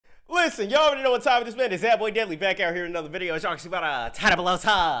Listen, y'all already know what time it is, man. It's that boy DELI back out here in another video. Y'all can see about a title below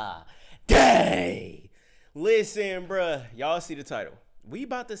day. Listen, bruh. Y'all see the title. We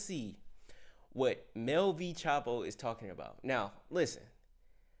about to see what Mel V Chapo is talking about. Now, listen.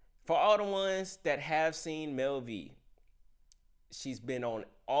 For all the ones that have seen Mel V, she's been on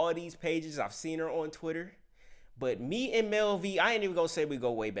all these pages. I've seen her on Twitter. But me and Mel V, I ain't even gonna say we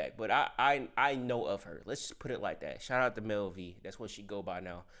go way back, but I know of her. Let's just put it like that. Shout out to Mel V. That's what she go by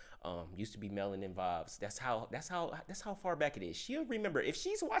now. Used to be Melanin Vibes. That's how far back it is. She'll remember. If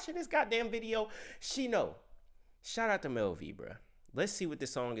she's watching this goddamn video, she know. Shout out to Mel V, bruh. Let's see what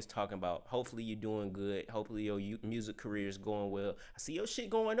this song is talking about. Hopefully you're doing good. Hopefully your music career is going well. I see your shit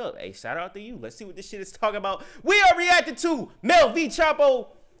going up. Hey, shout out to you. Let's see what this shit is talking about. We are reacting to Mel V Chapo.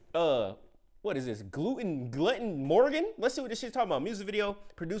 What is this? Guten Morgen? Let's see what this shit's talking about. Music video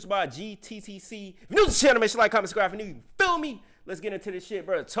produced by GTTC. If you're new to the channel, make sure you like, comment, subscribe, and you feel me. Let's get into this shit,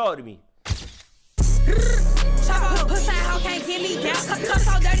 bro. Talk to me. Chapo, pussy, how can't get me down? Cause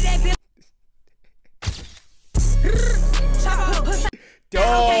so dirty that bitch. Chapo, pussy,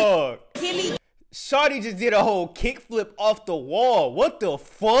 dog. Get me. Shawty just did a whole kickflip off the wall. What the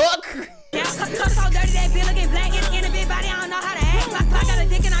fuck? Yeah, cause so dirty that bitch looking black in a big body. I don't know how to act. I got a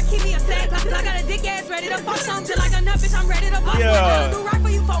dick and I keep me a sack. I got a dick ass ready to fuck some shit like a nut bitch. I'm ready to bust. Yeah. Do right for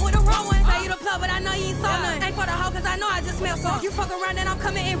you, fuck with a wrong one. Say you the plug, but I know you ain't saw none. Ain't for the hoe, cause I know I just smell some. You fuck around and I'm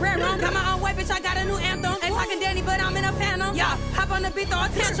coming in rare room. Got my own way, bitch. I got a new anthem. Ain't talking daddy, but I'm in a phantom. Yeah, hop on the beat, throw a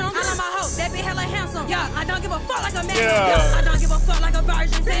tantrum. I love my hoe, that bitch hella handsome. Yeah, I don't give a fuck like a man. Yeah, I don't give a fuck like a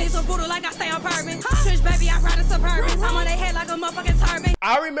virgin. Say it's a voodoo like I stay on bourbon. Trish, baby, I ride a Suburban. I'm on their head like a motherfucking turban.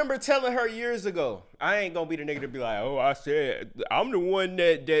 I remember telling her years ago, I ain't gonna be the nigga to be like, oh, I said, I'm the one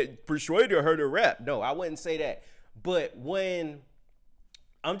that persuaded her to rap. No, I wouldn't say that. But when,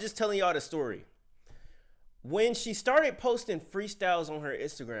 I'm just telling y'all the story. When she started posting freestyles on her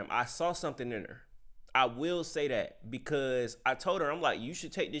Instagram, I saw something in her. I will say that because I told her, I'm like, you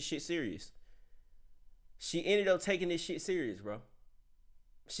should take this shit serious. She ended up taking this shit serious, bro.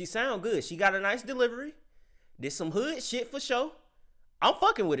 She sound good. She got a nice delivery. Did some hood shit for sure. I'm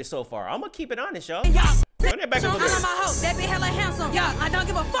fucking with it so far. I'm gonna keep it honest, y'all. Run that back up a bit. I love my hoe, that bitch hella handsome. Yeah, I don't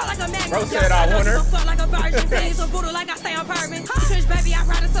give a fuck like a man. Bro said I want her. I don't give a fuck like a virgin. Say it's a voodoo like I stay on bourbon. Trish, baby, I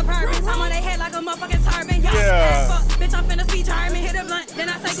ride a Suburban. I'm on their head like a motherfucking turban. Yeah. Fuck, bitch, I'm finna speech German. Hit a blunt, then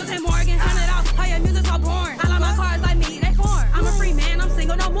I say Guten Morgen. Turn it off, how your music so boring. I like my cars like me, they foreign. I'm a free man, I'm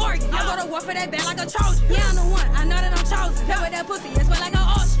single, no Morgan. I go to war for that band like a Trojan. Yeah, I'm the one, I know that I'm chosen. Play with that pussy, it's wet like an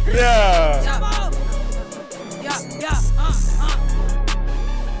ocean. Yeah.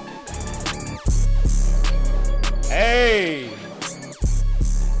 Hey,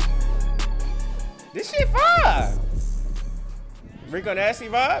 this shit fire. Rico Nasty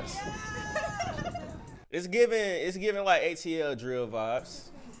vibes. It's giving like ATL drill vibes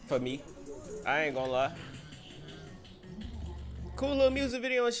for me. I ain't gonna lie. Cool little music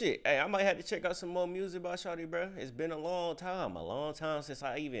video and shit. Hey, I might have to check out some more music by Shawty, bro. It's been a long time since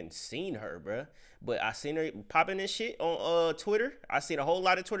I even seen her, bro. But I seen her popping this shit on Twitter. I seen a whole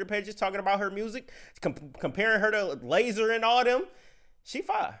lot of Twitter pages talking about her music, comparing her to Laser and all them. She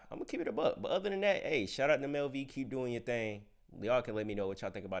fire. I'm gonna keep it a buck. But other than that, hey, shout out to Mel V. Keep doing your thing. Y'all can let me know what y'all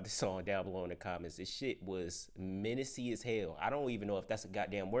think about this song down below in the comments. This shit was menacey as hell. I don't even know if that's a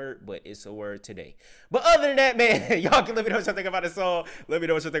goddamn word, but it's a word today. But other than that, man, y'all can let me know what y'all think about this song. Let me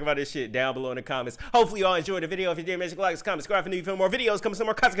know what y'all think about this shit down below in the comments. Hopefully y'all enjoyed the video. If you did, make sure to like, comment, subscribe, and if you feel more videos coming, some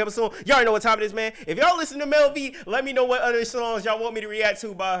more content coming soon. Y'all already know what time it is, man. If y'all listen to Mel V, let me know what other songs y'all want me to react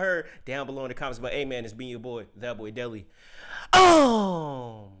to by her down below in the comments. But hey, man, it's been your boy, that boy DELI.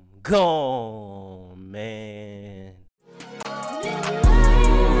 Gone, man.